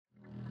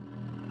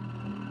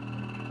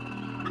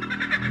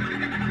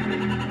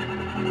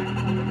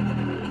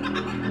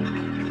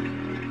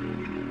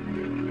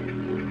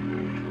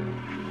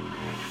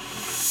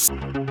All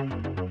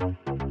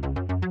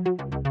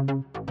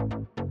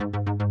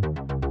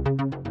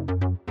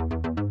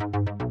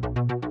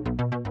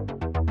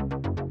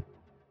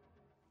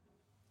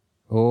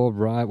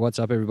right, what's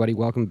up, everybody?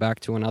 Welcome back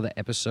to another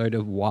episode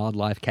of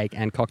Wildlife Cake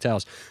and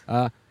Cocktails.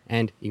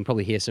 And you can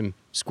probably hear some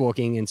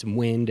squawking and some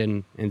wind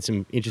and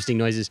some interesting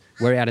noises.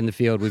 We're out in the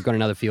field. We've got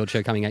another field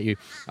show coming at you.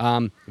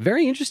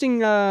 Very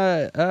interesting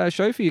show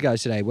for you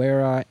guys today.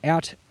 We're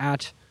out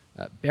at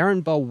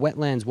Berrinba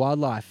Wetlands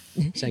Wildlife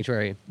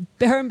Sanctuary.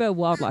 Berrinba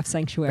Wildlife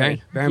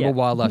Sanctuary. Berrinba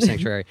Wildlife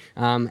Sanctuary.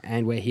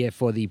 And we're here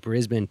for the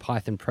Brisbane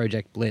Python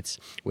Project Blitz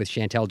with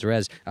Chantel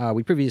Derez.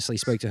 We previously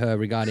spoke to her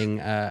regarding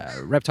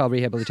reptile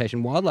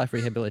rehabilitation, wildlife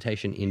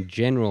rehabilitation in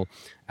general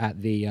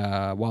at the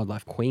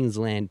Wildlife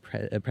Queensland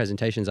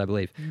presentations, I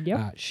believe.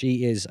 Yep.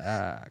 She is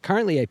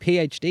currently a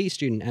PhD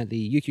student at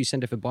the UQ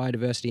Centre for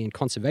Biodiversity and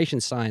Conservation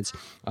Science,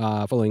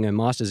 following her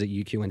master's at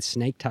UQ in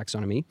snake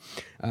taxonomy.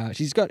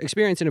 She's got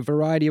experience in a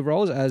variety of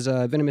roles as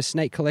a venomous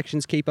snake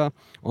collections keeper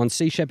on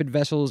Sea Shepherd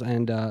vessels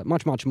and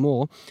much, much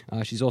more.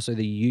 She's also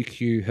the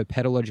UQ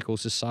Herpetological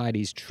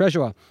Society's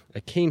treasurer,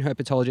 a keen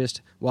herpetologist,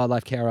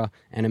 wildlife carer,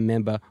 and a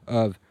member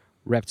of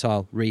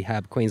Reptile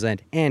Rehab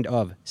Queensland and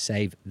of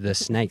Save the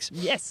Snakes.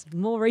 Yes,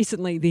 more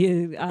recently,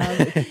 the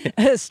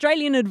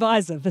Australian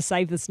advisor for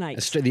Save the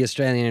Snakes. The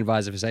Australian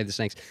advisor for Save the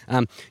Snakes.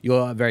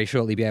 You'll very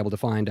shortly be able to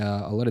find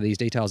a lot of these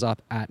details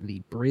up at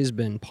the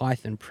Brisbane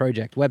Python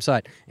Project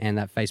website, and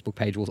that Facebook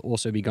page will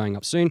also be going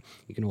up soon.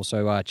 You can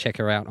also check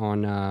her out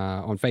on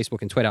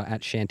Facebook and Twitter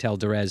at Chantel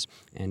Derez,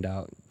 and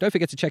don't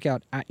forget to check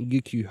out at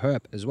UQ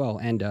Herp as well,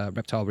 and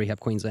Reptile Rehab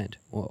Queensland,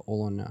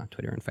 all on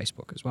Twitter and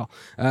Facebook as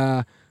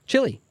well.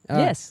 Chili.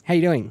 Yes. How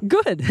you doing?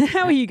 Good.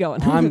 How are you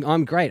going?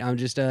 I'm great. I'm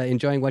just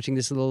enjoying watching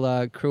this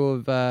little crew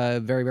of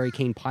very, very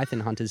keen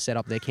python hunters set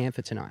up their camp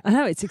for tonight. I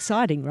know, it's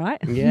exciting, right?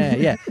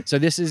 Yeah. So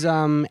this is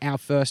your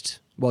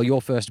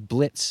first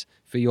blitz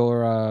for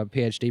your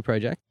PhD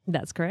project.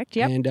 That's correct,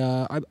 yep.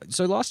 And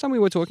so last time we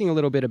were talking a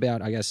little bit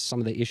about, I guess, some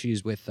of the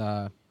issues with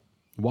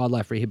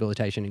wildlife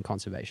rehabilitation and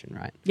conservation,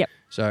 right? Yep.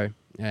 So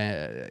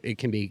it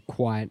can be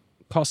quite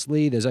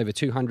costly. There's over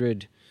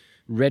 200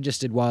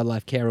 registered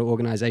wildlife carer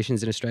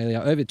organisations in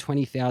Australia, over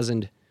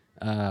 20,000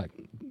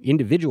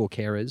 individual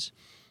carers,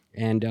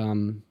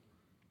 and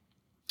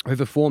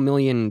over 4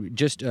 million,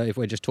 if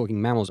we're just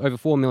talking mammals, over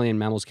 4 million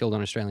mammals killed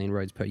on Australian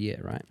roads per year,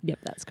 right? Yep,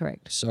 that's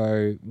correct.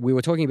 So we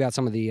were talking about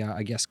some of the,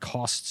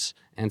 costs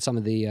and some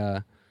of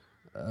the,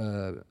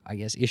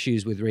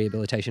 issues with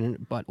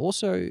rehabilitation, but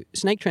also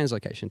snake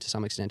translocation to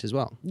some extent as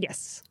well.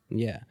 Yes.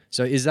 Yeah.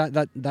 So is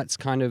that's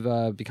kind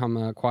of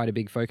become quite a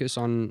big focus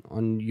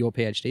on your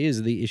PhD,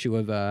 is the issue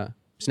of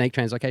snake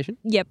translocation?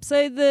 Yep.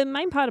 So the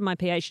main part of my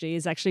PhD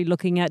is actually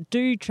looking at,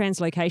 do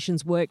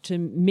translocations work to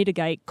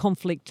mitigate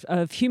conflict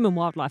of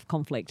human-wildlife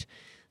conflict?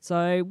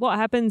 So what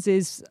happens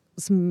is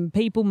some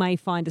people may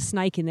find a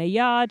snake in their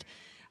yard,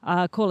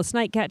 call a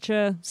snake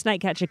catcher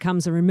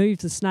comes and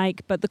removes the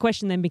snake, but the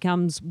question then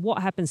becomes,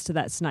 what happens to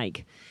that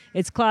snake?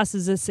 It's classed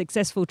as a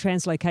successful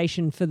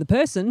translocation for the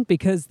person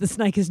because the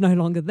snake is no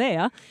longer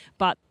there,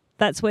 but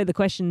that's where the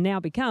question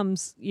now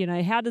becomes,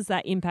 how does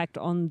that impact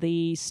on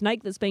the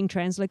snake that's being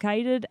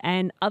translocated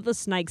and other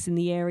snakes in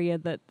the area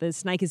that the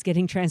snake is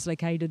getting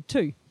translocated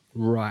to?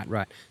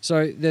 Right.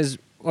 So there's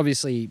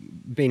obviously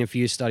been a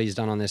few studies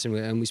done on this,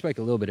 and we spoke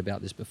a little bit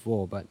about this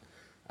before, but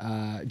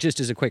just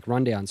as a quick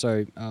rundown,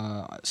 so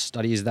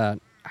studies that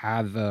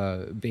have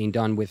been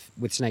done with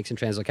snakes and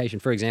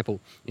translocation, for example,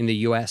 in the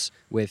US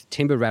with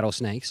timber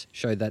rattlesnakes,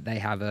 showed that they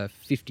have a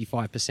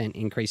 55%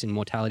 increase in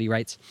mortality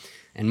rates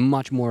and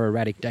much more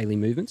erratic daily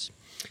movements.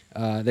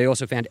 They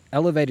also found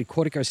elevated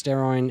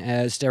corticosterone,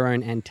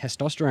 sterone and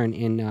testosterone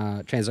in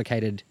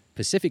translocated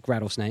Pacific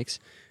rattlesnakes,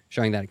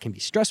 showing that it can be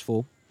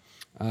stressful.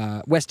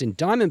 Western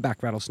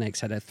diamondback rattlesnakes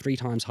had a 3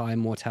 times higher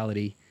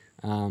mortality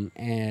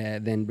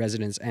than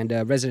residents, and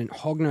resident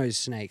hognose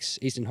snakes,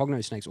 eastern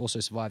hognose snakes, also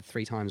survived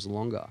 3 times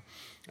longer.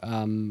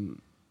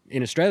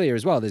 In Australia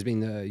as well, there's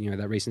been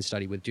that recent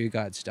study with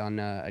duggards done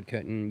at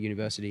Curtin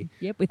University.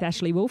 Yep, with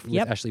Ashley Wolf.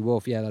 Ashley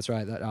Wolf, yeah, that's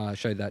right. That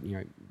showed that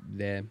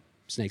they're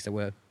snakes that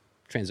were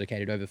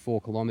translocated over 4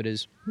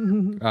 kilometres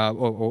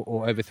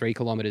or over 3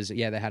 kilometres.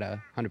 Yeah, they had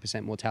a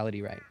 100%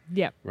 mortality rate.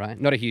 Yep.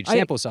 Right? Not a huge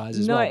sample size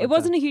as well. No, it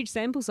wasn't a huge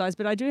sample size,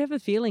 but I do have a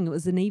feeling it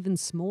was an even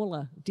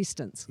smaller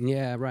distance.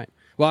 Yeah, right.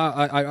 Well,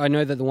 I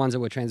know that the ones that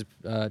were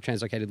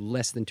translocated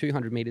less than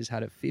 200 metres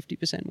had a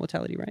 50%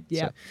 mortality rate.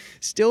 Yeah. So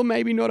still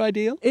maybe not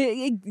ideal.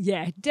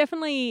 Yeah,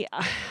 definitely.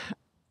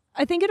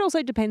 I think it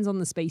also depends on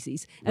the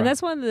species. And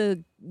that's one of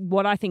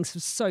what I think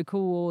is so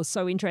cool or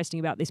so interesting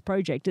about this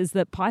project is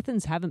that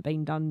pythons haven't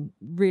been done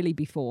really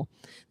before.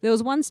 There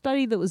was one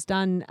study that was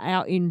done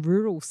out in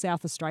rural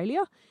South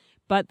Australia,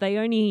 but they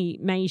only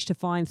managed to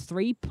find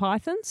 3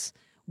 pythons.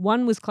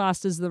 One was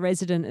classed as the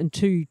resident and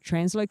 2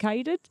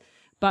 translocated.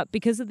 But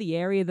because of the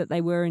area that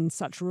they were in,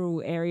 such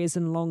rural areas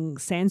and along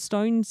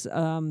sandstones,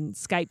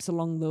 scapes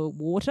along the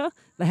water,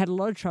 they had a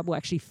lot of trouble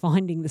actually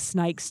finding the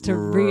snakes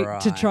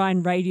to try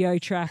and radio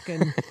track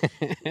and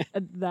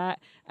that.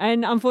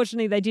 And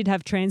unfortunately, they did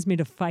have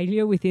transmitter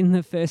failure within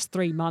the first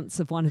 3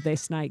 months of one of their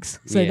snakes.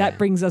 So that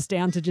brings us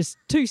down to just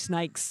 2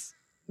 snakes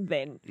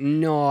then.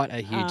 Not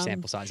a huge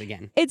sample size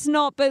again. It's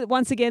not, but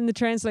once again, the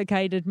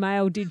translocated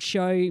male did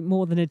show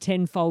more than a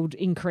 10-fold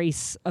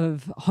increase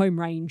of home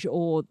range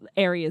or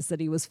areas that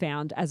he was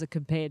found as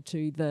compared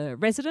to the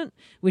resident,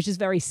 which is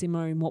very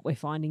similar in what we're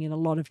finding in a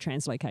lot of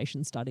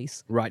translocation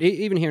studies. Right.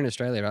 Even here in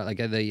Australia, right? Like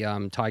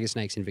the tiger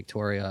snakes in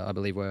Victoria, I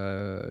believe,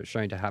 were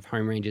shown to have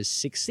home ranges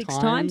six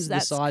times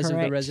the size of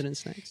the resident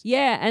snakes.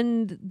 Yeah,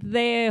 and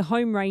their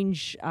home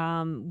range,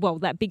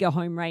 that bigger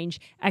home range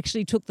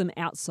actually took them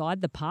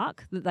outside the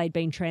park that they'd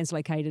been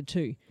translocated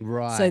to.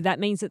 Right. So that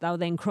means that they were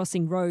then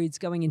crossing roads,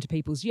 going into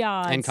people's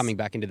yards. And coming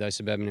back into those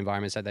suburban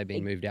environments that they've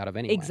been moved out of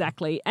anyway.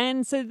 Exactly.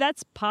 And so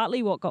that's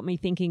partly what got me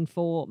thinking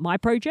for my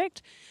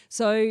project.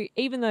 So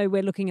even though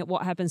we're looking at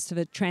what happens to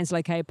the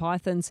translocated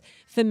pythons,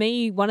 for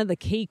me, one of the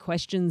key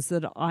questions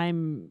that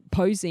I'm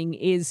posing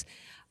is,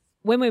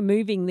 when we're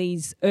moving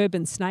these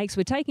urban snakes,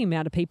 we're taking them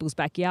out of people's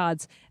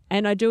backyards.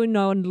 And I do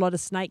know a lot of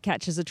snake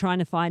catchers are trying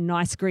to find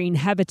nice green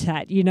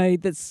habitat,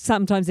 that's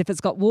sometimes if it's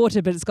got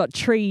water, but it's got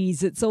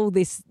trees, it's all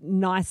this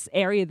nice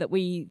area that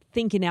we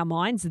think in our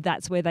minds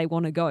that's where they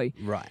want to go.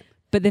 Right.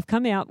 But they've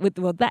come out with,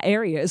 that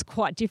area is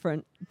quite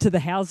different to the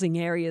housing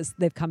areas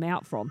they've come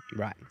out from.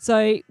 Right.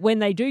 So when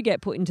they do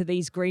get put into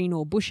these green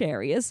or bush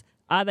areas,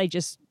 are they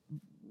just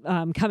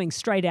coming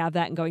straight out of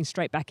that and going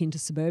straight back into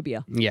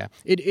suburbia? Yeah,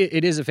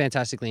 it is a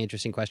fantastically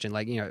interesting question.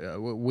 Like,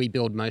 we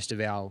build most of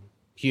our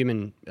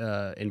human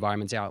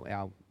environments,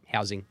 our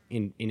housing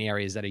in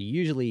areas that are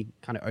usually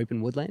kind of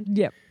open woodland.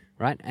 Yep.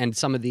 Right? And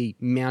some of the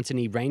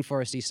mountainy,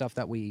 rainforesty stuff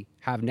that we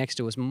have next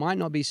to us might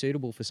not be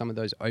suitable for some of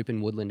those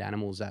open woodland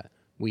animals that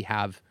we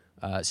have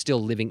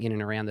still living in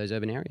and around those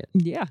urban areas.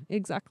 Yeah,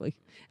 exactly.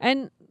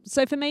 And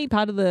so for me,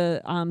 part of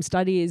the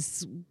study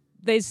is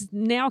there's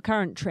now a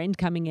current trend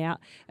coming out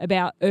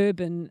about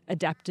urban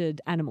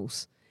adapted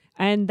animals.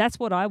 And that's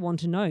what I want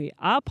to know.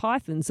 Are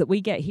pythons that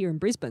we get here in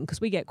Brisbane, because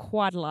we get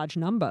quite a large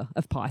number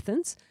of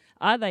pythons,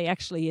 are they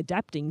actually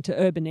adapting to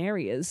urban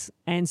areas?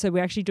 And so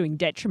we're actually doing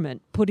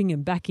detriment, putting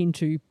them back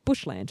into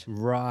bushland.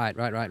 Right.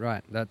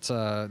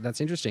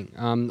 That's interesting.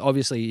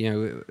 Obviously,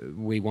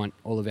 we want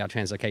all of our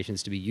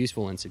translocations to be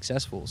useful and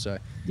successful. So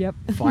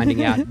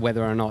finding out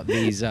whether or not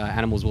these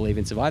animals will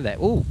even survive that.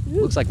 Oh,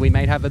 looks like we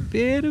may have a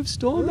bit of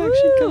storm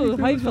action coming.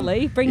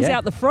 Hopefully. Brings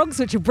out the frogs,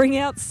 which will bring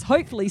out,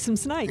 hopefully, some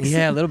snakes.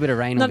 Yeah, a little bit of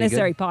rain. Not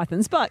necessarily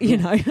pythons, but,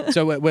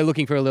 So we're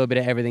looking for a little bit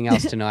of everything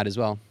else tonight as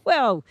well.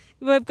 Well,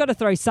 we've got to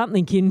throw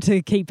something in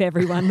to keep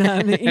everyone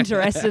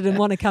interested and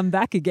want to come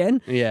back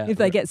again. Yeah. If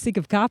they get sick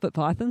of carpet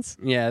pythons.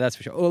 Yeah, that's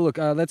for sure. Oh, look,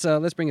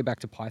 let's bring it back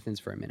to pythons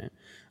for a minute.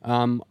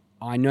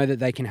 I know that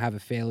they can have a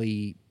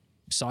fairly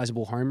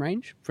sizable home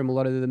range from a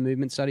lot of the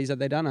movement studies that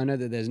they've done. I know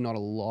that there's not a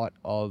lot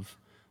of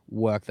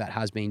work that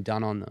has been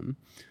done on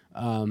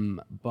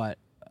them, but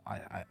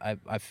I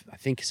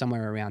think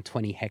somewhere around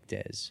 20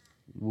 hectares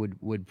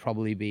would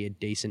probably be a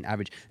decent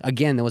average.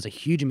 Again, there was a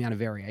huge amount of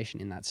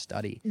variation in that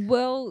study.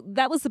 Well,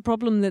 that was the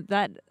problem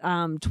that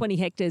 20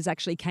 hectares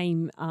actually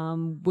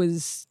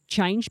was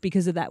changed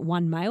because of that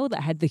one male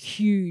that had the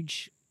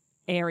huge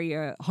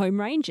area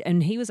home range,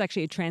 and he was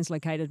actually a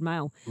translocated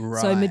male.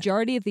 Right. So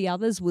majority of the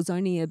others was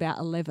only about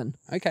 11.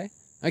 Okay.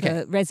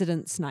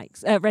 Resident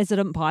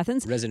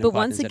pythons. But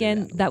once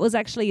again, that was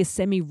actually a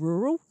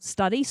semi-rural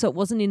study, so it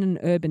wasn't in an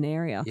urban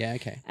area. Yeah,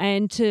 okay.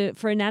 And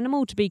for an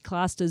animal to be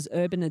classed as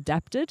urban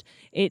adapted,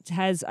 it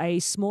has a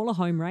smaller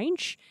home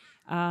range,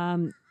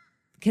 can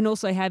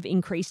also have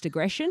increased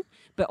aggression,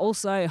 but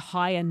also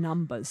higher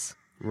numbers.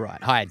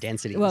 Right, higher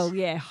densities. Well,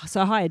 yeah,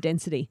 so higher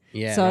density.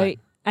 Yeah, so, right.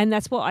 And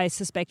that's what I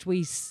suspect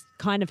we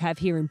kind of have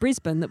here in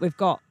Brisbane, that we've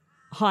got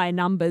higher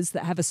numbers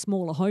that have a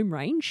smaller home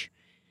range.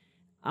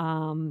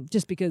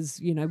 Just because,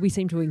 we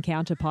seem to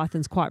encounter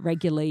pythons quite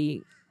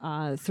regularly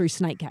through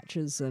snake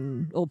catchers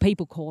or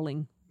people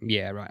calling.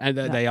 Yeah, right. And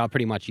they are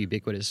pretty much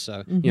ubiquitous.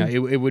 So,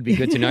 it would be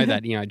good to know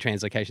that,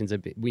 translocations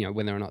are,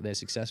 whether or not they're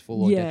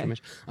successful or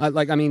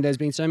detrimental. There's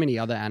been so many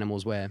other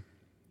animals where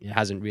it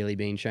hasn't really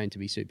been shown to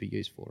be super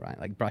useful, right?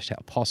 Like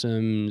brush-tailed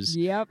possums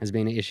has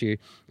been an issue.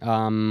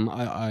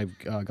 I've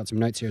got some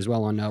notes here as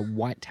well on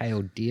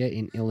white-tailed deer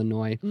in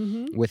Illinois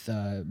with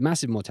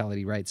massive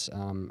mortality rates.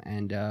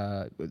 And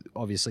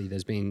obviously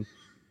there's been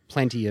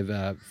plenty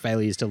of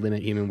failures to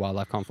limit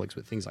human-wildlife conflicts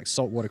with things like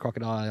saltwater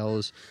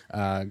crocodiles,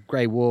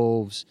 grey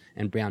wolves,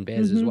 and brown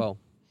bears as well.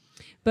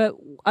 But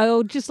I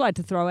would just like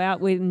to throw out,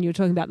 when you're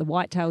talking about the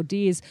white-tailed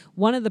deers,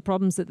 one of the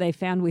problems that they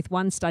found with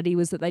one study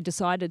was that they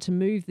decided to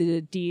move the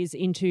deers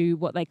into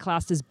what they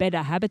classed as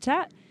better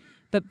habitat.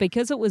 But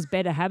because it was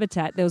better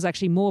habitat, there was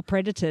actually more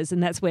predators,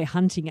 and that's where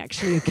hunting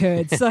actually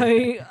occurred.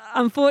 So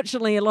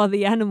unfortunately, a lot of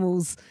the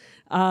animals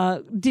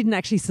didn't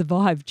actually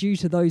survive due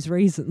to those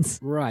reasons.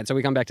 Right. So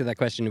we come back to that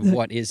question of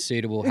what is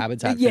suitable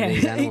habitat for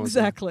these animals.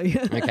 Exactly.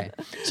 Okay.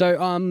 So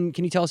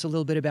can you tell us a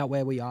little bit about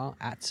where we are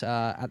at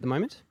the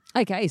moment?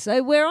 Okay,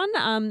 so we're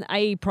on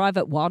a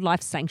private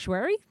wildlife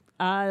sanctuary.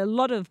 A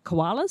lot of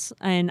koalas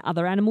and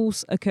other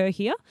animals occur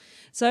here.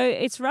 So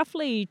it's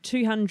roughly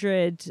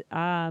 200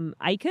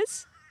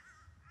 acres.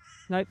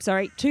 Nope,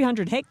 sorry,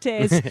 200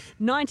 hectares,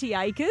 90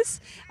 acres.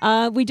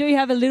 We do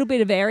have a little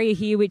bit of area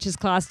here which is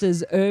classed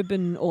as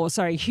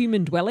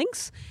human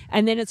dwellings,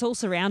 and then it's all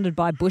surrounded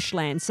by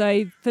bushland.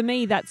 So for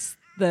me, that's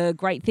the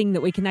great thing,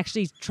 that we can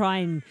actually try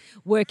and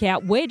work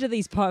out, where do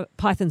these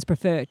pythons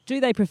prefer? Do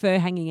they prefer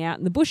hanging out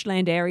in the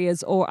bushland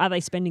areas, or are they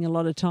spending a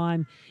lot of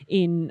time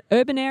in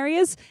urban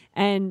areas?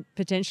 And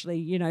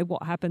potentially,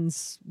 what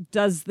happens?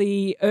 Does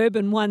the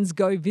urban ones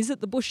go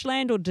visit the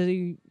bushland, or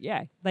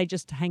they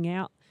just hang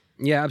out?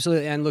 Yeah,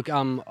 absolutely. And look,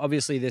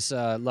 obviously this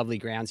lovely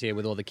grounds here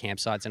with all the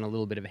campsites and a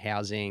little bit of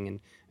housing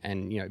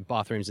and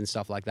bathrooms and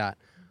stuff like that,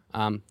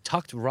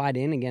 tucked right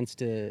in against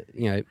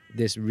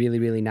this really,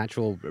 really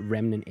natural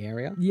remnant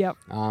area. Yep.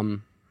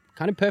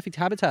 Kind of perfect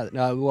habitat.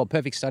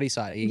 Perfect study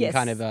site. You Yes.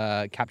 can kind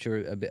of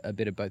capture a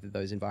bit of both of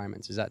those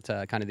environments. Is that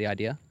kind of the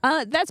idea?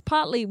 That's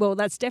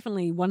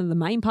definitely one of the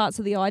main parts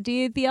of the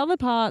idea. The other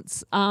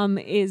parts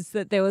is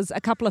that there was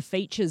a couple of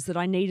features that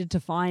I needed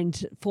to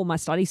find for my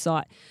study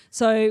site.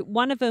 So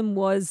one of them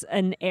was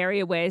an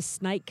area where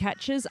snake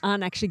catchers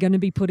aren't actually going to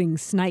be putting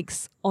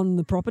snakes on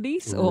the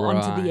properties or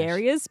onto the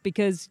areas,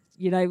 because,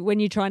 when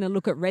you're trying to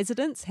look at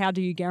residents, how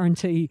do you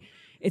guarantee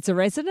it's a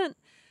resident?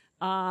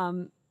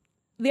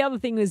 The other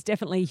thing was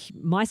definitely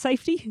my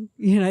safety.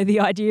 The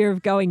idea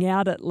of going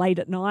out late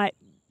at night,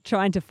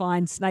 trying to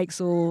find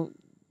snakes or,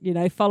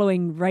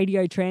 following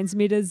radio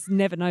transmitters.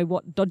 Never know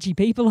what dodgy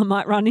people I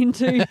might run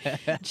into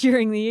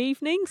during the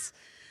evenings.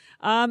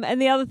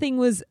 And the other thing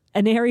was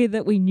an area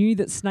that we knew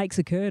that snakes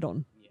occurred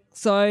on.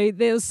 So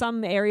there was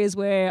some areas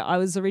where I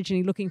was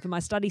originally looking for my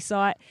study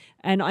site,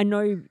 and I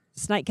know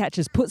snake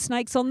catchers put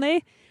snakes on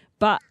there,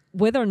 but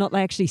whether or not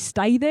they actually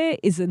stay there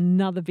is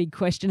another big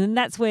question. And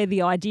that's where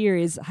the idea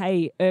is,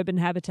 hey, urban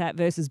habitat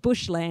versus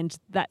bushland,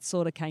 that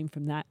sort of came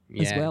from that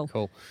as well.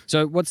 Cool.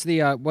 So what's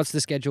the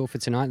schedule for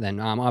tonight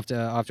then? After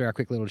our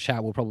quick little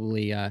chat, we'll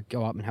probably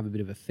go up and have a bit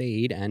of a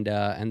feed, and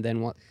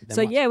then what?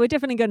 We're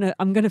definitely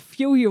I'm going to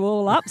fuel you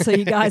all up so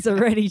you guys are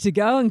ready to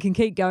go and can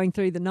keep going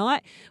through the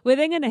night. We're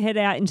then going to head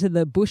out into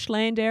the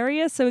bushland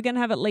area. So we're going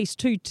to have at least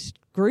two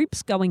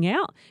groups going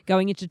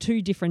into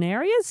two different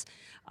areas.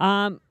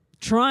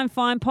 Try and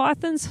find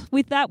pythons.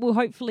 With that, we'll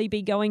hopefully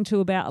be going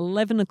to about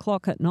 11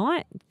 o'clock at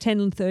night,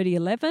 10:30,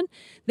 11.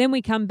 Then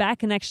we come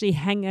back and actually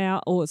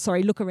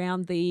look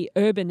around the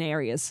urban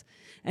areas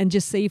and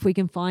just see if we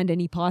can find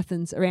any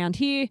pythons around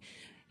here.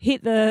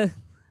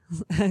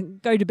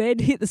 Go to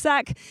bed, hit the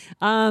sack,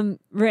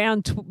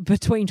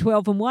 between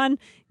 12 and 1,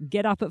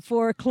 get up at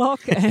 4 o'clock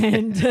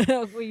and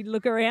we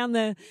look around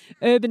the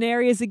urban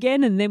areas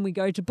again, and then we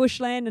go to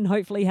bushland and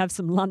hopefully have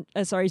some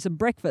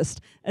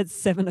breakfast at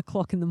 7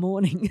 o'clock in the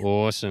morning.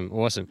 Awesome.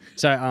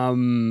 So how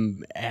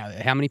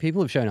many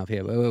people have shown up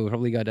here? We've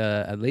probably got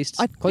at least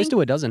close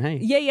to a dozen, hey?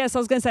 Yeah, so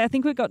I was going to say, I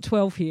think we've got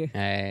 12 here.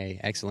 Hey,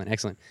 excellent.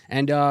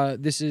 And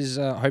this is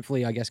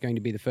hopefully, I guess, going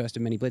to be the first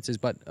of many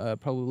blitzes, but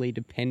probably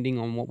depending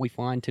on what we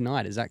find tonight.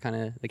 Is that kind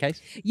of the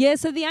case? Yeah,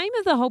 so the aim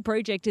of the whole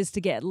project is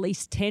to get at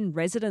least 10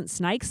 resident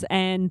snakes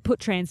and put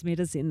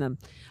transmitters in them.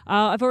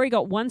 I've already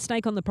got one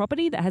snake on the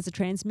property that has a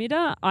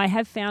transmitter. I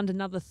have found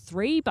another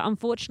 3, but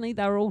unfortunately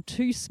they were all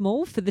too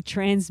small for the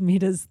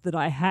transmitters that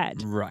I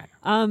had. Right.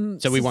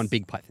 So we want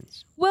big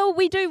pythons. Well,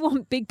 we do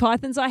want big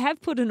pythons. I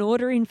have put an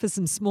order in for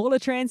some smaller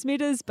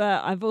transmitters,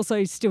 but I've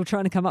also still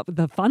trying to come up with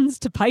the funds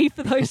to pay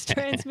for those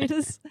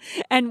transmitters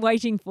and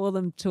waiting for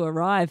them to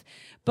arrive.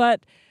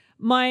 But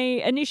my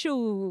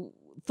initial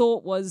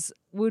thought was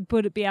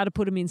be able to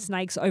put them in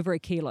snakes over 1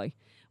 kilo.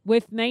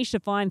 We've managed to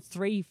find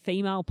 3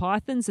 female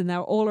pythons, and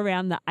they're all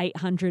around the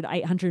 800,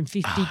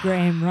 850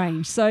 gram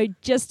range. So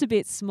just a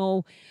bit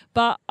small.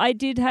 But I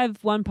did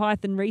have one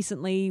python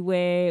recently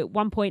where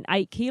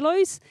 1.8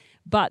 kilos,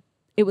 but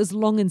it was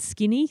long and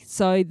skinny.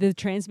 So the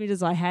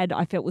transmitters I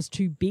felt was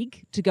too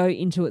big to go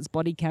into its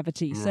body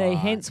cavity. So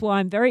hence why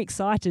I'm very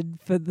excited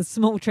for the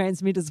small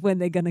transmitters when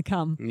they're going to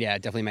come. Yeah,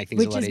 definitely make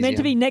things a lot easier. Which is meant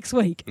to be next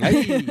week.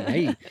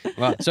 Hey.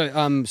 Well,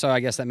 so I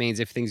guess that means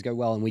if things go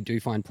well and we do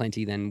find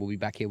plenty, then we'll be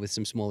back here with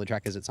some smaller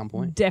trackers at some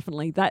point.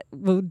 Definitely. That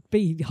will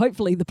be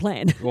hopefully the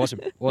plan. Awesome.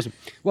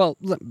 Well,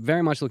 look,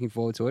 very much looking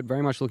forward to it.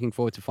 Very much looking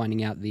forward to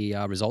finding out the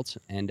results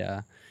and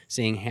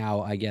seeing how,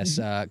 I guess,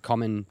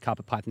 common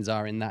carpet pythons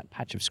are in that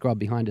patch of scrub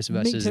behind us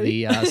versus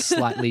the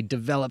slightly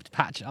developed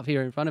patch up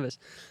here in front of us.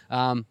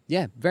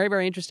 Very,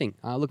 very interesting.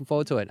 Looking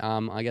forward to it.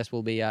 I guess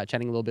we'll be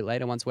chatting a little bit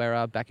later once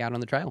we're back out on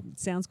the trail.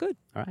 Sounds good.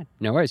 All right.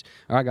 No worries.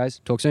 All right,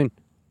 guys. Talk soon.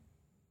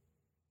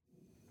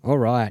 All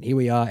right, here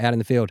we are out in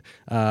the field.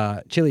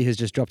 Chili has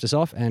just dropped us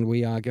off, and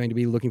we are going to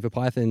be looking for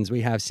pythons.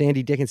 We have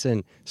Sandy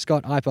Dickinson,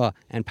 Scott Iper,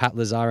 and Pat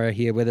Lazaro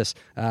here with us.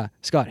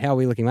 Scott, how are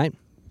we looking, mate?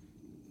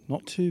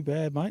 Not too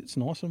bad, mate. It's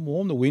nice and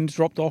warm. The wind's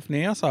dropped off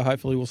now, so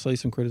hopefully we'll see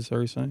some critters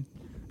very soon.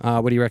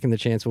 What do you reckon the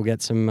chance we'll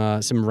get some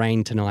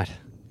rain tonight?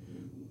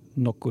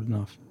 Not good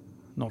enough.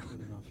 Not good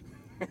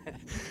enough.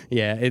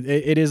 Yeah,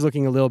 it is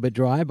looking a little bit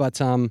dry,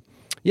 but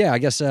yeah, I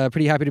guess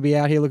pretty happy to be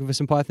out here looking for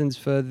some pythons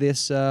for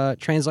this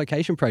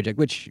translocation project,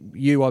 which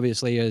you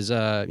obviously, as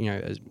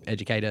as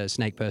educator,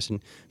 snake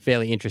person,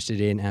 fairly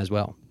interested in as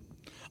well.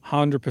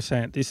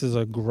 100%. This is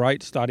a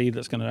great study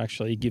that's going to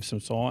actually give some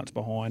science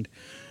behind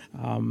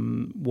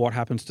what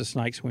happens to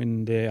snakes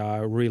when they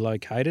are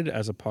relocated,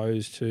 as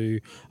opposed to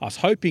us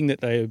hoping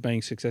that they are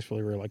being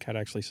successfully relocated,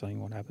 actually seeing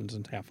what happens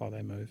and how far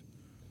they move.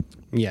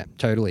 Yeah,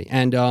 totally.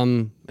 And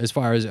as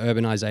far as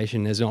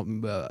urbanization, there's not.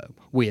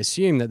 We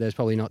assume that there's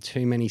probably not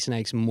too many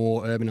snakes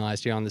more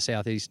urbanized here on the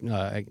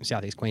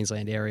southeast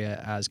Queensland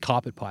area as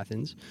carpet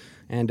pythons,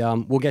 and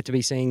we'll get to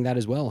be seeing that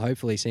as well.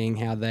 Hopefully, seeing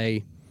how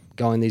they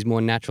go in these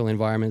more natural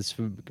environments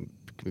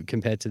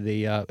compared to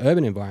the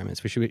urban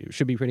environments, which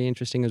should be pretty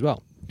interesting as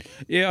well.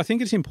 Yeah, I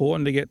think it's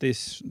important to get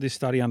this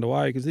study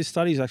underway, because this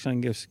study is actually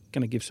going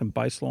to give some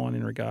baseline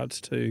in regards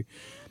to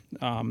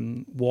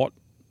what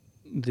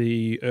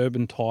the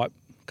urban type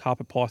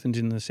carpet pythons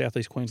in the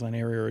southeast Queensland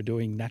area are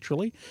doing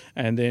naturally,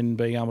 and then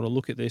being able to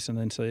look at this and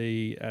then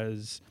see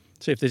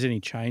if there's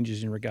any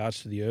changes in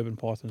regards to the urban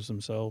pythons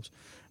themselves,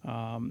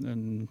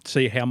 and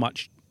see how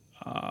much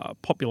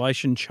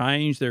population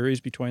change there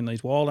is between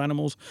these wild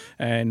animals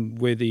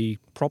and where the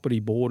property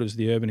borders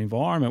the urban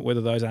environment, whether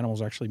those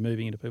animals are actually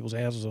moving into people's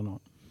houses or not.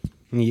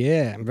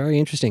 Yeah, very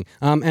interesting.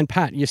 And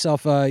Pat,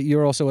 yourself,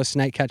 you're also a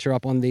snake catcher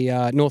up on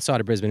the north side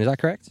of Brisbane, is that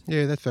correct?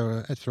 Yeah, that's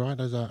right.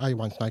 Those are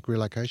A1 snake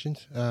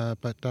relocations.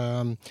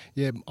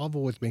 Yeah, I've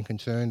always been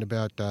concerned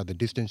about the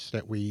distance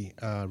that we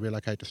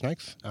relocate the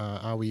snakes.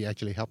 Are we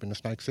actually helping the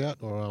snakes out,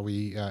 or are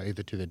we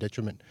either to their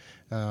detriment?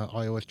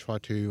 I always try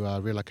to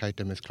relocate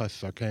them as close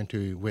as I can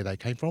to where they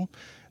came from,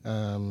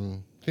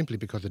 simply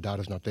because the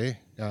data's not there.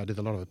 There's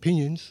a lot of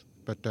opinions,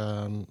 but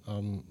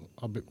I'm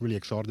really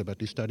excited about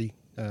this study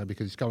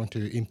because it's going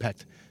to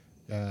impact,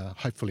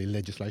 hopefully,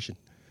 legislation.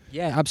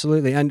 Yeah,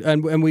 absolutely.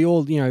 And we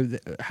all,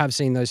 have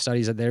seen those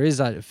studies that there is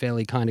a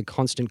fairly kind of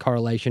constant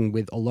correlation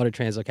with a lot of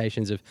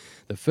translocations of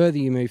the further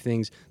you move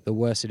things, the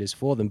worse it is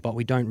for them. But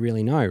we don't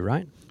really know,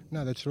 right?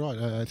 No, that's right.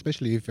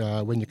 Especially if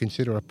when you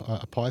consider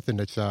a python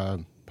that's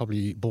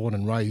probably born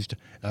and raised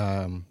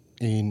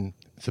in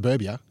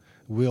suburbia,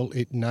 will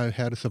it know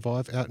how to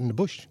survive out in the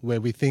bush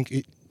where we think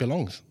it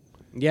belongs?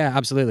 Yeah,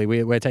 absolutely.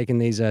 We're taking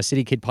these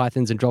city kid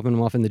pythons and dropping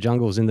them off in the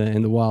jungles in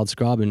the wild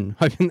scrub and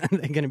hoping that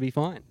they're going to be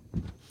fine.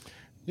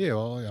 Yeah,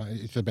 well,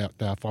 it's about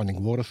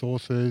finding water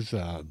sources,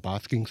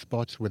 basking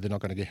spots where they're not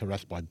going to get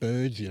harassed by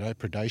birds,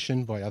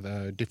 predation by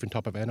other different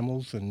type of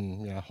animals,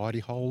 and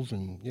hidey holes,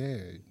 and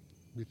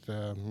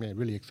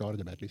really excited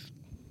about this.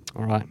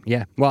 All right,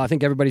 yeah. Well, I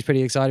think everybody's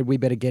pretty excited. We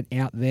better get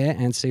out there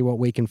and see what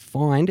we can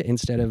find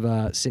instead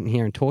of sitting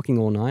here and talking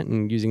all night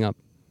and using up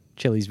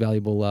Chili's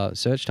valuable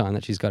search time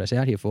that she's got us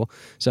out here for.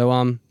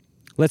 So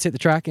let's hit the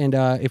track, and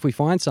if we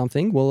find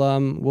something,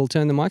 we'll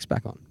turn the mics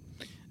back on.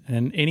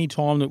 And any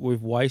time that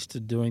we've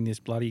wasted doing this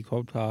bloody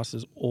podcast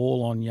is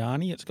all on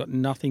Yanni. It's got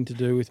nothing to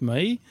do with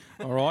me.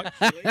 All right,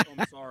 Chili,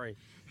 I'm sorry.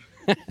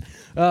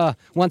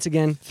 Once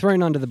again,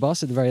 thrown under the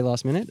bus at the very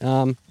last minute.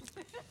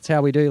 That's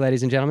how we do,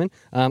 ladies and gentlemen.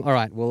 All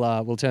right,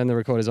 we'll turn the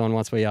recorders on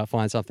once we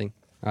find something.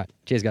 All right,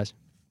 cheers, guys.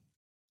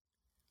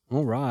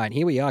 All right,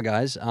 here we are,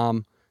 guys.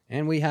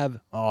 And we have,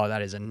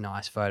 that is a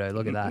nice photo.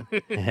 Look at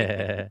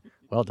that.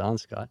 Well done,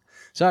 Scott.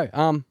 So,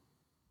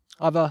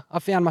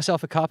 I've found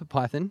myself a carpet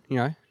python.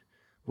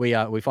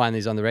 We find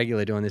these on the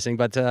regular doing this thing,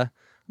 but I'm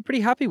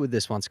pretty happy with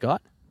this one,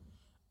 Scott.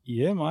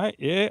 Yeah, mate.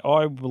 Yeah,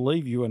 I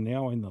believe you are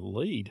now in the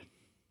lead.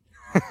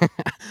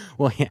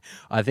 Well, yeah,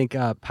 I think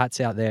Pat's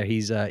out there.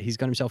 He's got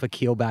himself a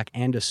keelback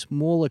and a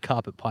smaller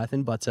carpet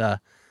python, but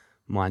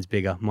mine's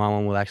bigger. My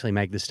one will actually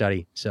make the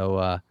study.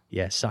 So,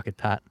 suck it,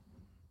 Pat.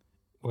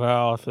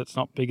 Well, if it's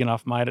not big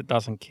enough, mate, it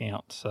doesn't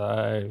count.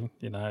 So,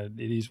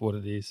 it is what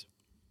it is.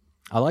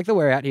 I like that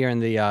we're out here in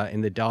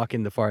the dark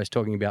in the forest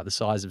talking about the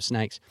size of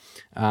snakes.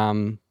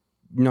 No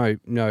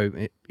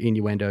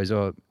innuendos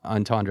or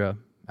entendre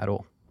at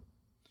all.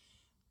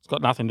 It's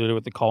got nothing to do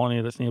with the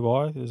colony that's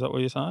nearby. Is that what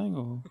you're saying?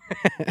 Or?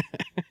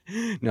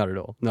 Not at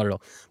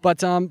all.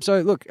 But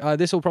so look,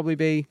 this will probably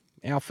be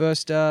our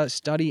first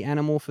study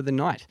animal for the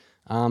night.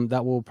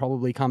 That will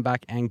probably come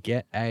back and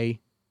get a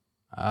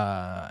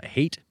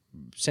heat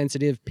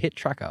sensitive pit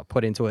tracker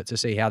put into it to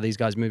see how these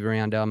guys move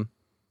around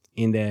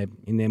in their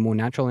more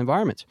natural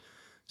environments.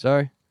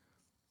 So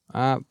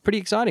pretty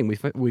exciting.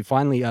 We've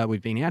finally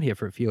we've been out here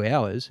for a few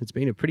hours. It's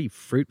been a pretty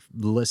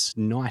fruitless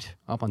night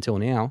up until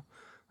now.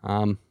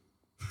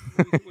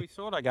 We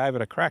sort of gave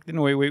it a crack,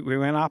 didn't we? We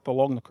went up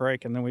along the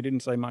creek and then we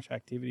didn't see much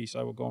activity,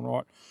 so we've gone,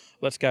 right,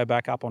 let's go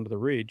back up onto the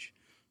ridge.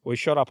 We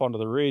shot up onto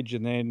the ridge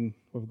and then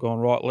we've gone,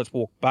 right, let's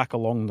walk back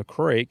along the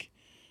creek,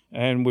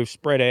 and we've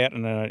spread out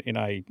in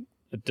a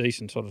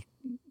decent sort of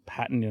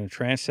pattern in a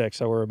transect,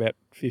 so we're about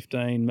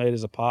 15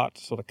 metres apart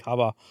to sort of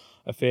cover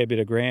a fair bit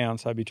of ground.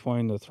 So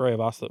between the three of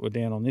us that were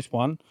down on this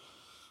one,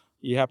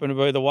 you happen to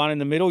be the one in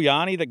the middle,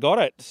 Yanni, that got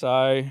it.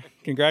 So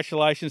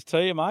congratulations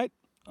to you, mate.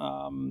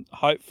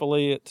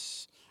 Hopefully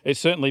it's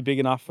certainly big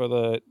enough for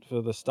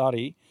the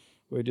study.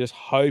 We're just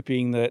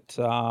hoping that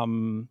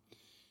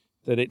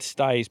that it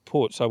stays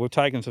put. So we've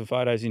taken some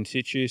photos in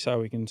situ so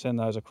we can send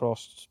those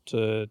across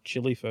to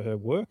Chile for her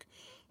work.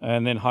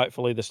 And then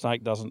hopefully the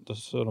snake doesn't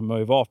just sort of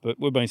move off. But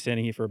we've been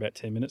standing here for about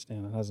 10 minutes now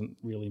and it hasn't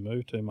really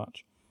moved too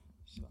much.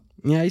 So.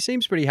 Yeah, he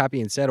seems pretty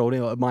happy and settled.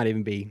 It might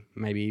even be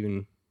maybe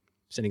even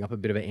setting up a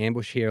bit of an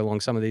ambush here along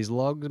some of these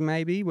logs,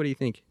 maybe. What do you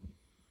think?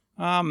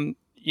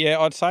 Yeah,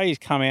 I'd say he's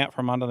come out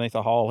from underneath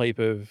a whole heap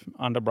of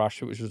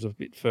underbrush, which was a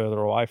bit further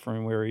away from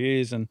him where he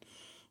is, and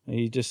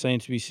he just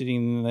seems to be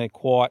sitting there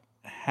quite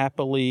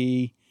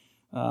happily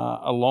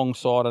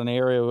alongside an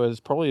area where there's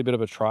probably a bit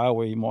of a trail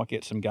where you might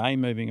get some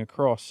game moving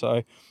across.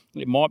 So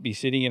it might be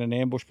sitting in an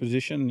ambush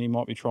position, and he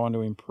might be trying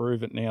to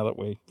improve it now that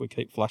we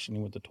keep flashing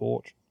him with the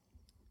torch.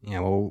 Yeah,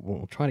 well,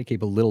 we'll try to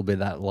keep a little bit of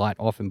that light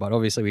off him, but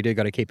obviously we do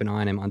got to keep an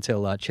eye on him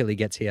until Chile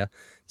gets here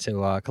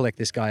to collect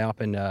this guy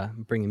up and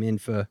bring him in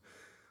for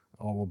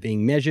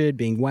being measured,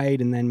 being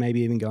weighed, and then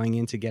maybe even going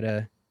in to get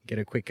a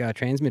quick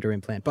transmitter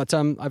implant. But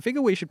I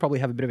figure we should probably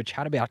have a bit of a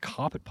chat about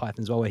carpet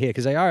pythons while we're here,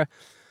 because they are,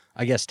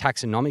 I guess,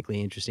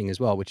 taxonomically interesting as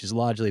well, which is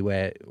largely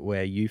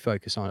where you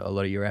focus on a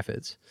lot of your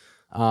efforts.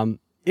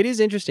 It is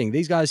interesting.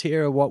 These guys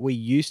here are what we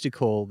used to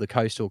call the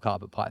coastal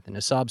carpet python,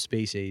 a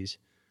subspecies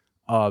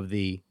of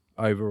the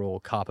overall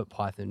carpet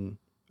python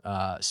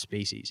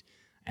species,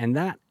 and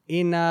that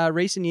in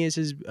recent years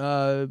has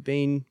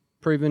been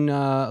proven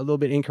a little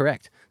bit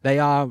incorrect. They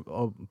are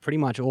pretty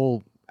much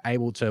all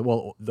able to,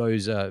 well,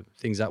 those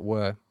things that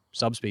were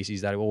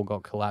subspecies that all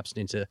got collapsed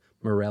into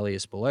Morelia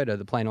spilota,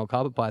 the plain old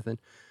carpet python,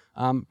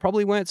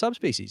 probably weren't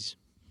subspecies.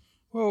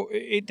 Well,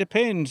 it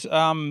depends.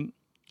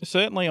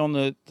 Certainly on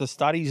the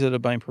studies that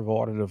have been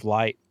provided of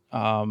late,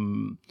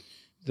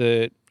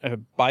 that are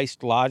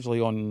based largely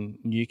on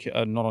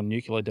not on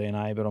nuclear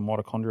DNA, but on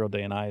mitochondrial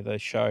DNA. They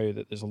show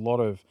that there's a lot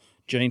of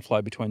gene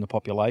flow between the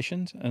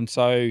populations. And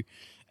so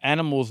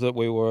animals that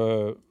we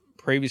were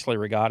previously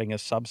regarding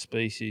as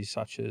subspecies,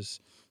 such as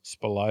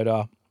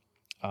Spilota,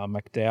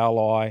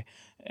 McDowelli,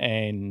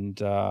 and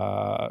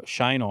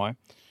Shani,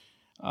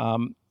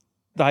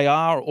 they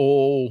are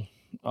all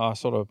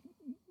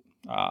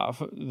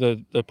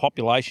the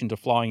populations are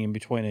flowing in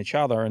between each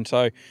other. And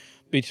so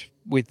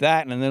with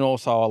that, and then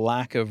also a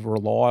lack of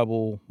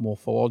reliable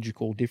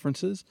morphological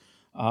differences,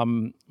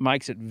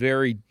 makes it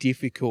very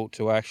difficult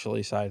to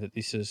actually say that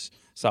this is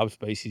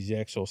subspecies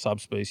X or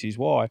subspecies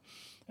Y.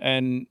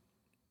 And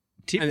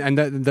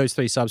those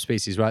three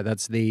subspecies, right?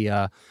 That's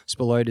the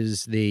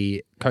Spilota's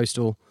the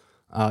coastal,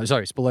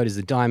 Spilota's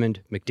the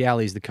diamond,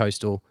 McDowell's the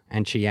coastal,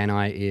 and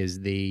Chiani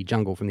is the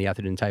jungle from the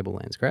Atherton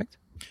Tablelands, correct?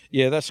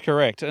 Yeah, that's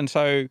correct. And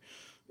so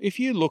if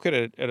you look at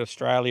it at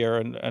Australia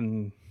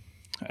and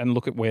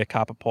look at where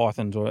carpet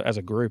pythons as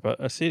a group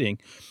are sitting,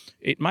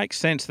 it makes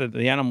sense that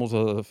the animals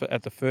are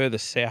at the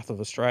furthest south of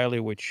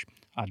Australia, which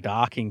are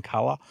dark in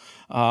colour,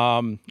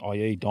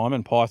 i.e.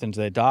 diamond pythons,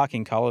 they're dark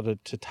in colour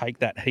to take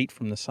that heat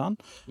from the sun.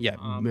 Yeah,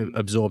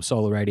 absorb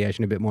solar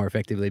radiation a bit more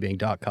effectively, being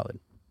dark coloured.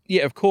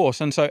 Yeah, of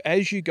course. And so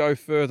as you go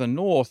further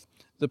north,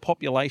 the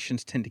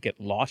populations tend to get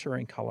lighter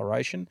in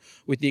coloration,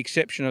 with the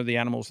exception of the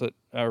animals that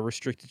are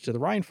restricted to the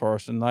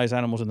rainforest. And those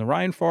animals in the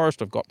rainforest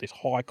have got this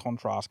high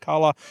contrast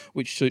colour,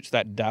 which suits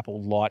that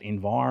dappled light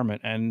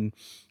environment. And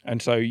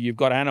so you've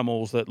got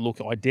animals that look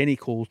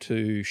identical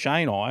to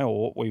Shani,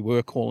 or what we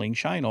were calling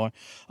Shani,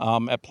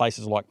 at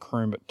places like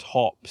Coomera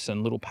Tops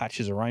and little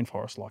patches of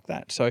rainforest like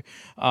that. So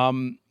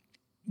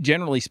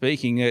generally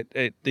speaking,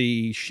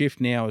 the shift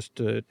now is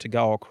to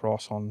go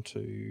across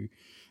onto...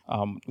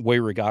 we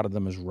regarded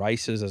them as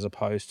races as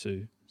opposed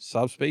to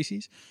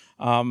subspecies.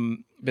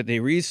 But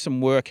there is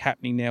some work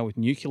happening now with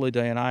nuclear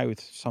DNA, with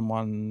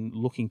someone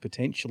looking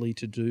potentially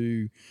to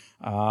do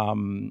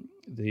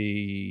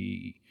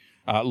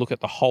look at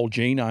the whole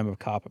genome of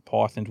carpet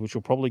pythons, which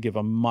will probably give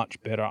a much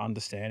better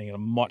understanding and a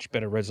much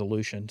better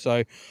resolution.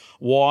 So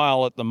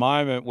while at the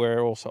moment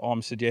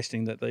I'm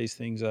suggesting that these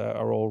things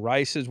are all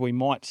races, we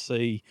might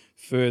see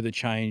further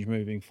change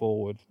moving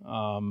forward.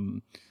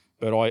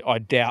 But I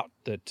doubt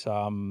that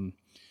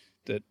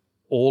that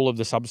all of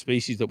the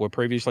subspecies that were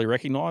previously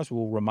recognised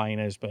will remain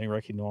as being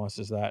recognised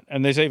as that.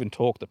 And there's even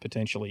talk that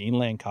potentially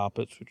inland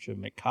carpets, which are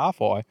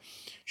McCarthy,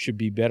 should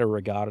be better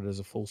regarded as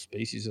a full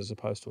species as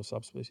opposed to a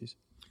subspecies.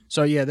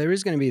 So yeah, there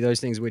is going to be those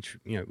things which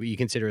you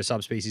consider a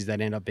subspecies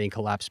that end up being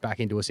collapsed back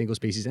into a single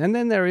species, and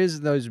then there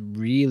is those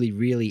really,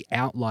 really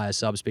outlier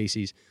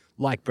subspecies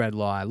like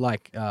Bredli,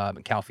 like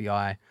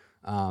Calfii,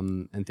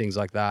 and things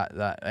like that,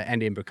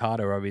 and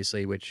Imbricata,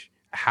 obviously, which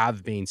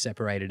have been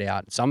separated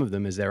out, some of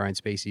them as their own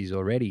species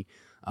already.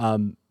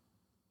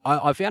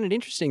 I found it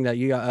interesting that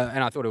you,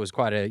 and I thought it was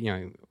quite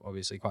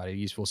obviously quite a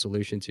useful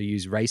solution to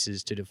use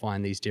races to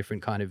define these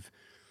different kind of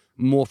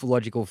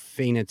morphological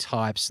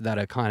phenotypes that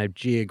are kind of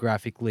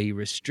geographically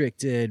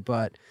restricted,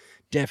 but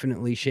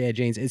definitely share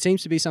genes. It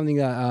seems to be something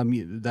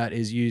that that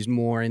is used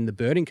more in the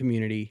birding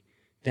community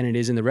than it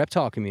is in the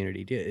reptile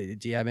community.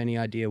 Do you have any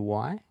idea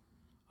why?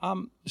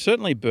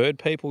 Certainly bird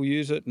people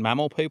use it,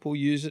 mammal people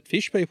use it,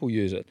 fish people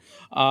use it.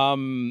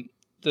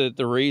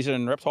 The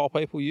reason reptile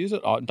people use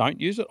it,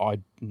 don't use it,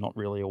 I'm not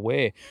really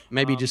aware.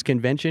 Maybe just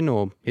convention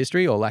or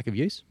history or lack of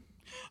use?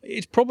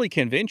 It's probably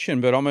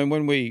convention, but I mean,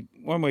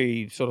 when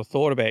we sort of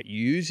thought about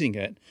using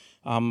it,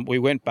 we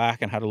went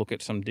back and had a look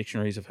at some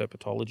dictionaries of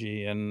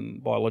herpetology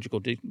and biological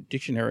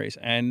dictionaries,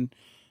 and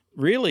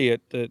really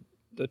the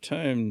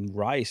term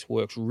race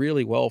works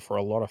really well for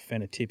a lot of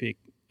phenotypic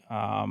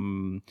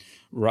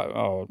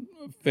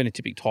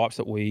phenotypic types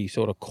that we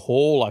sort of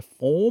call a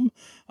form.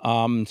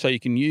 So you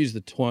can use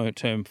the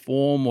term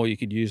form, or you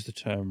could use the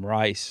term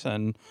race,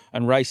 and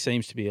race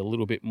seems to be a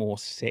little bit more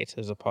set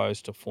as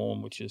opposed to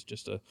form, which is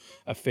just a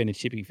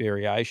phenotypic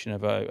variation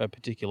of a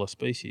particular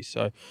species.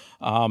 So,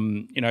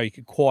 you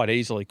could quite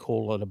easily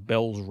call it a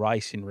Bell's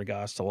race in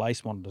regards to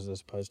lace monitors as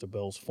opposed to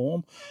Bell's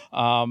form.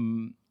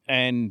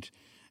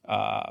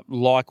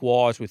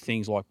 Likewise with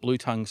things like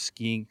blue-tongued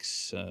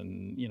skinks,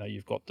 and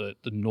you've got the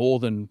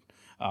northern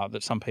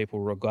that some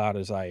people regard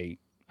as a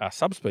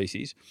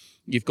subspecies.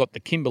 You've got the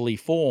Kimberley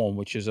form,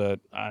 which is an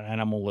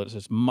animal that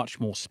is much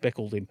more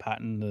speckled in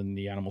pattern than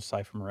the animals,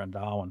 say, from around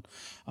Darwin.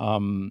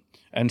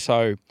 And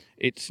so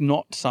it's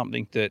not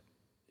something that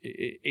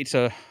it's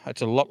a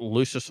lot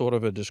looser sort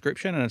of a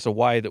description, and it's a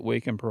way that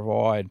we can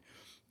provide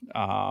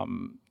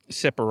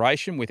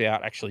separation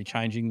without actually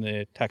changing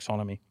the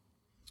taxonomy.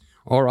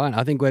 All right,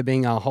 I think we're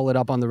being hollowed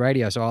up on the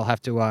radio, so I'll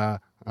have to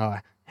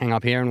hang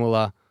up here, and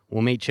we'll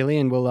meet Chili,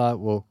 and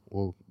we'll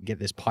get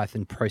this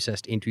python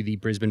processed into the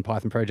Brisbane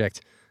Python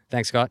Project.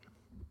 Thanks, Scott.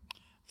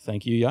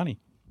 Thank you, Yanni.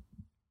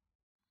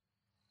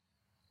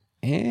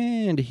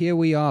 And here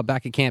we are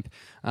back at camp.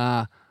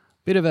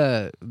 Bit of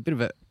a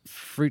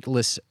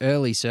fruitless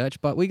early search,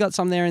 but we got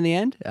some there in the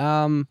end.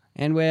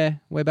 And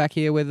we're back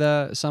here with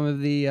some of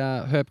the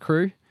herp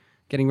crew,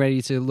 getting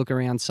ready to look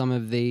around some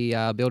of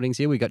the buildings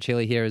here. We got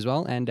Chili here as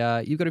well, and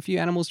you've got a few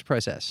animals to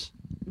process.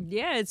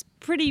 Yeah, it's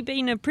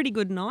been a pretty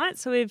good night.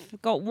 So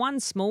we've got one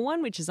small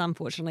one, which is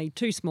unfortunately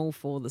too small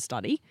for the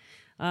study.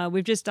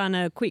 We've just done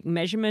a quick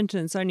measurement,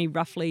 and it's only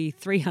roughly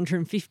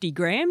 350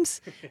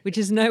 grams, which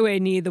is nowhere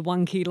near the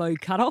 1 kilo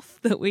cutoff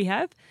that we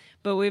have.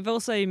 But we've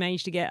also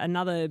managed to get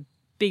another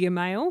bigger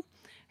male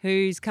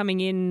who's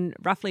coming in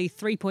roughly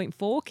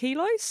 3.4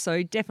 kilos,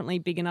 so definitely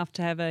big enough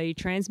to have a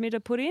transmitter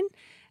put in.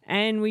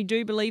 And we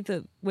do believe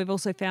that we've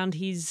also found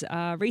his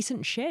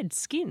recent shed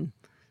skin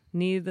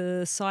near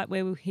the site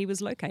where he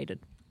was located.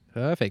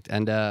 Perfect.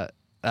 And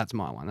that's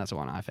my one. That's the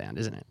one I found,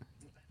 isn't it?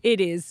 It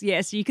is,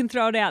 yes. You can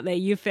throw it out there.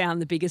 You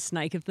found the biggest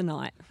snake of the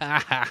night.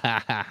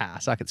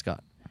 Suck it,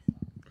 Scott.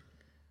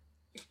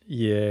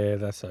 Yeah,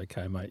 that's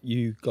okay, mate.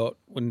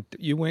 When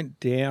you went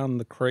down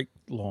the creek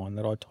line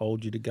that I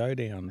told you to go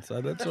down,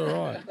 so that's all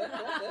right.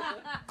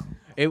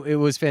 It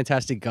was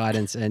fantastic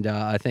guidance, and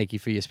I thank you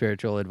for your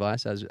spiritual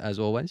advice as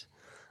always.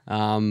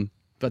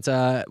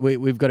 But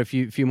we've got a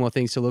few more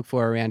things to look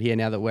for around here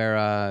now that we're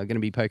going to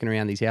be poking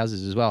around these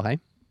houses as well, hey?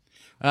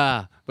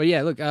 But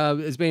yeah, look,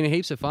 it's been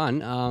heaps of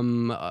fun.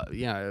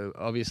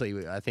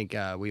 Obviously, I think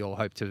we all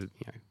hope to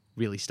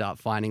really start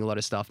finding a lot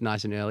of stuff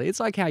nice and early. It's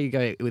like how you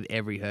go with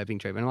every herping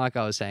trip, and like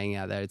I was saying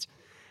out there,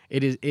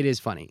 it is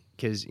funny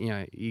because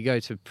you go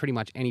to pretty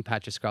much any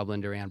patch of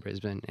scrubland around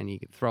Brisbane, and you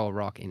can throw a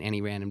rock in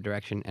any random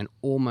direction and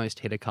almost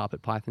hit a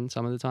carpet python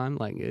some of the time.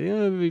 Like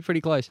it'll be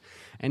pretty close.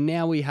 And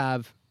now we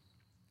have,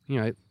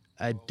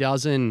 a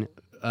dozen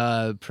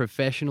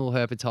professional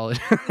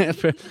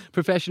herpetologists,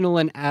 professional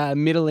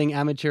and middling,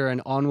 amateur, and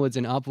onwards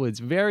and upwards,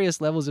 various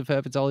levels of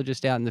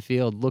herpetologists out in the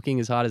field looking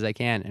as hard as they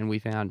can. And we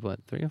found,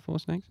 3 or 4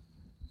 snakes?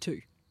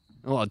 2.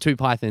 Oh, 2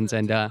 pythons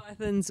and 2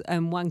 pythons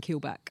and 1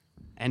 keelback.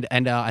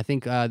 And I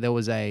think there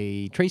was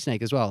a tree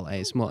snake as well,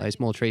 a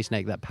small tree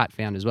snake that Pat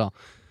found as well.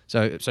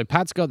 So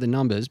Pat's got the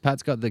numbers.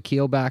 Pat's got the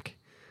keelback,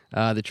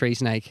 the tree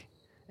snake,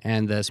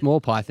 and the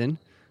small python.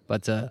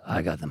 But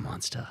I got the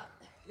monster.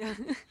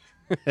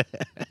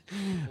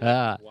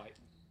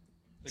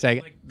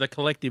 The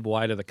collective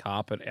weight of the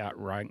carpet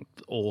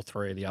outranked all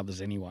 3 of the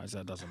others anyway, so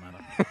it doesn't matter.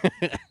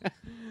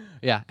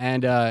 Yeah,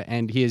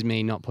 and here's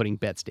me not putting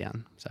bets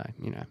down. So,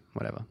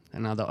 whatever.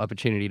 Another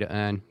opportunity to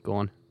earn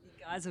gone.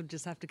 You guys will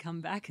just have to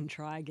come back and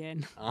try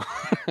again.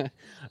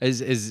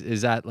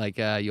 Is that like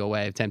your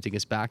way of tempting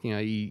us back?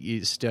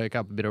 You stoke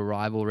up a bit of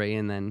rivalry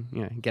and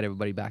then, get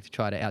everybody back to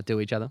try to outdo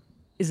each other?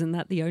 Isn't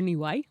that the only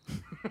way?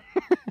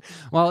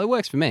 Well, it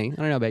works for me. I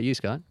don't know about you,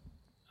 Scott.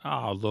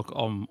 Oh, look,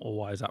 I'm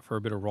always up for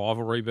a bit of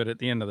rivalry, but at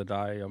the end of the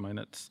day, I mean,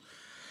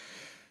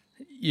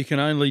 you can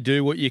only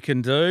do what you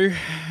can do,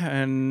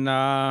 and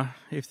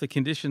if the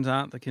conditions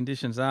aren't, the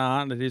conditions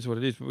aren't. It is what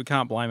it is, but we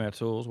can't blame our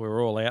tools.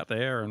 We're all out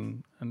there,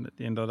 and at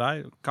the end of the day,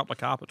 a couple of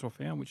carpets were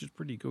found, which is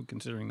pretty good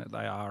considering that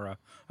they are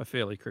a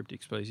fairly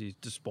cryptic species,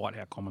 despite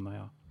how common they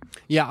are.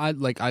 Yeah,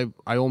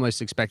 I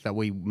almost expect that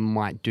we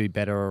might do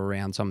better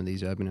around some of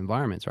these urban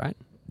environments, right?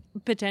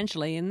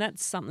 Potentially, and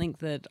that's something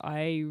that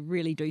I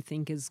really do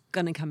think is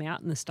going to come out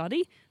in the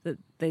study, that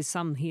there's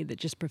some here that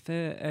just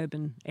prefer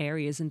urban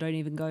areas and don't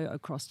even go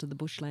across to the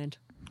bushland.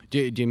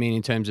 Do you mean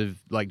in terms of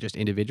like just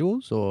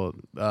individuals or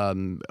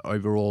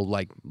overall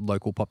like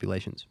local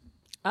populations?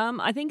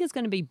 I think it's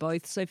going to be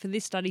both. So for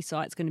this study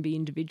site, it's going to be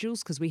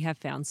individuals because we have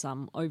found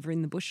some over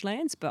in the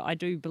bushlands. But I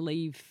do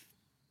believe,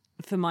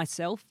 for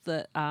myself,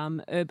 that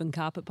urban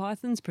carpet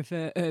pythons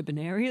prefer urban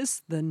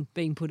areas than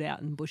being put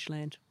out in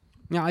bushland.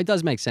 Yeah, it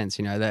does make sense.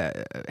 You know,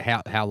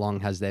 how long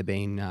has there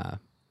been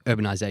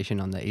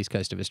urbanization on the east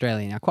coast of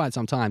Australia? Now, quite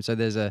some time. So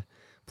there's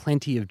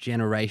plenty of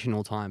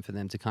generational time for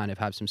them to kind of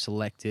have some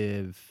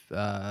selective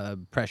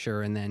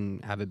pressure and then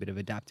have a bit of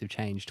adaptive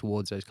change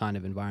towards those kind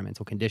of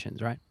environmental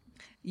conditions, right?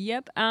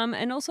 Yep.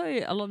 And also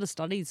a lot of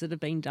studies that have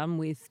been done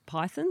with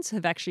pythons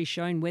have actually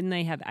shown when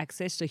they have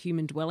access to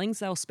human dwellings,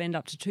 they'll spend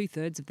up to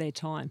 2/3 of their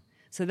time.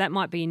 So that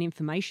might be an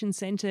information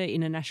centre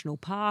in a national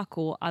park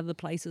or other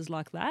places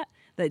like that,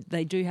 that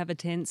they do have a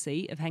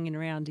tendency of hanging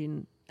around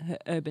in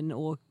urban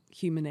or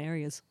human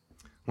areas.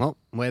 Well,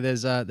 where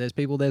there's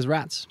people, there's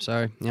rats.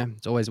 So, yeah,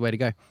 it's always the way to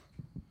go.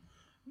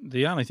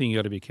 The only thing you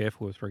got to be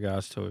careful with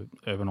regards to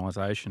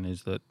urbanisation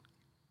is that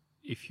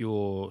if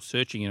you're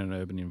searching in an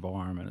urban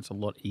environment, it's a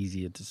lot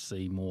easier to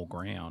see more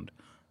ground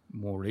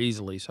more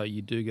easily. So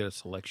you do get a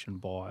selection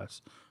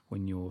bias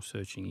when you're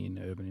searching in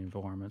urban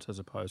environments as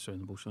opposed to in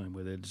the bushland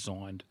where they're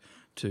designed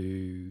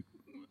to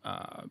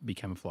be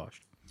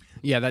camouflaged.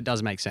 Yeah, that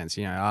does make sense.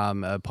 You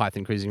know, a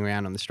python cruising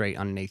around on the street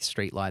underneath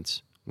street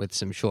lights with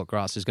some short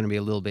grass is going to be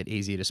a little bit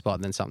easier to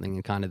spot than something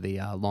in kind of the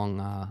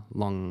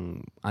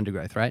long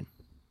undergrowth, right?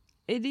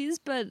 It is,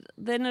 but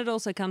then it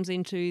also comes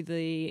into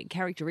the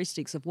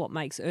characteristics of what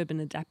makes urban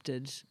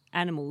adapted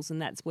animals,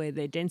 and that's where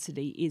their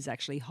density is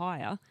actually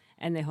higher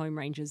and their home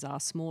ranges are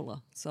smaller.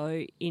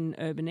 So in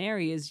urban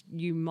areas,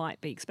 you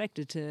might be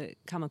expected to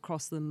come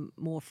across them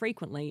more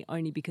frequently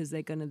only because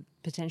they're going to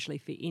potentially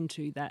fit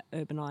into that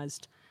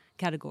urbanised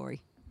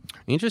category.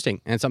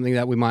 Interesting. And something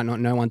that we might not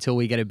know until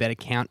we get a better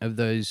count of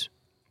those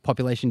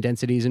population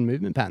densities and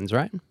movement patterns,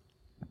 right?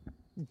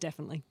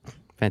 Definitely.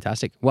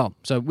 Fantastic. Well,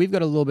 so we've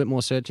got a little bit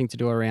more searching to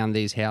do around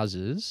these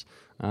houses,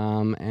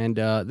 and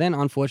then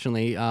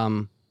unfortunately,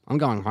 I'm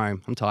going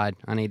home. I'm tired.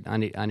 I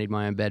need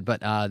my own bed.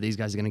 But these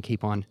guys are going to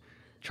keep on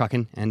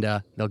trucking, and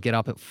they'll get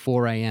up at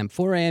 4 a.m.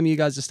 4 a.m. You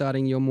guys are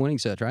starting your morning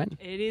search, right?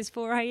 It is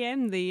 4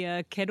 a.m.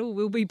 The kettle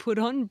will be put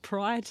on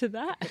prior to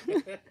that.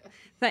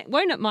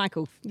 Won't it,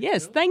 Michael?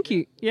 Yes, thank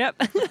you. Yep.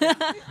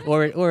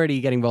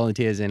 Already getting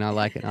volunteers in. I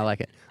like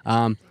it.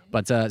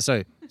 But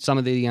so some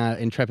of the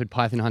intrepid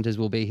python hunters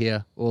will be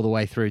here all the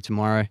way through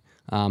tomorrow.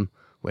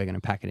 We're going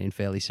to pack it in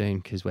fairly soon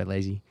because we're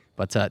lazy.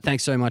 But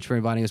thanks so much for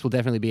inviting us. We'll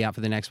definitely be out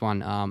for the next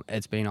one.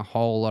 It's been a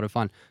whole lot of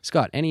fun.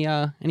 Scott, any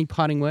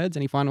parting words?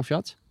 Any final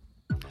shots?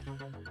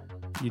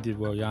 You did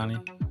well, Yanni.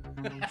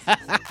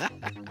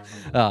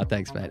 Oh,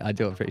 thanks, mate. I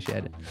do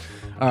appreciate it.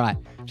 All right.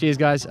 Cheers,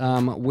 guys.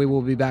 We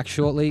will be back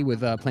shortly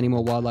with plenty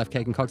more wildlife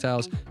cake and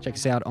cocktails. Check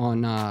us out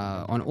on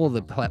all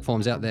the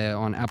platforms out there,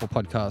 on Apple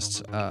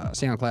Podcasts,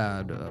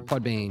 SoundCloud,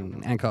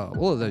 Podbean, Anchor,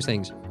 all of those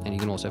things. And you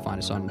can also find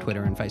us on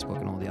Twitter and Facebook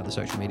and all the other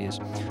social medias.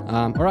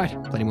 All right.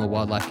 Plenty more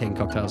wildlife cake and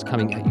cocktails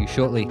coming at you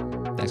shortly.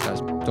 Thanks, guys.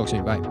 Talk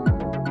soon. Bye.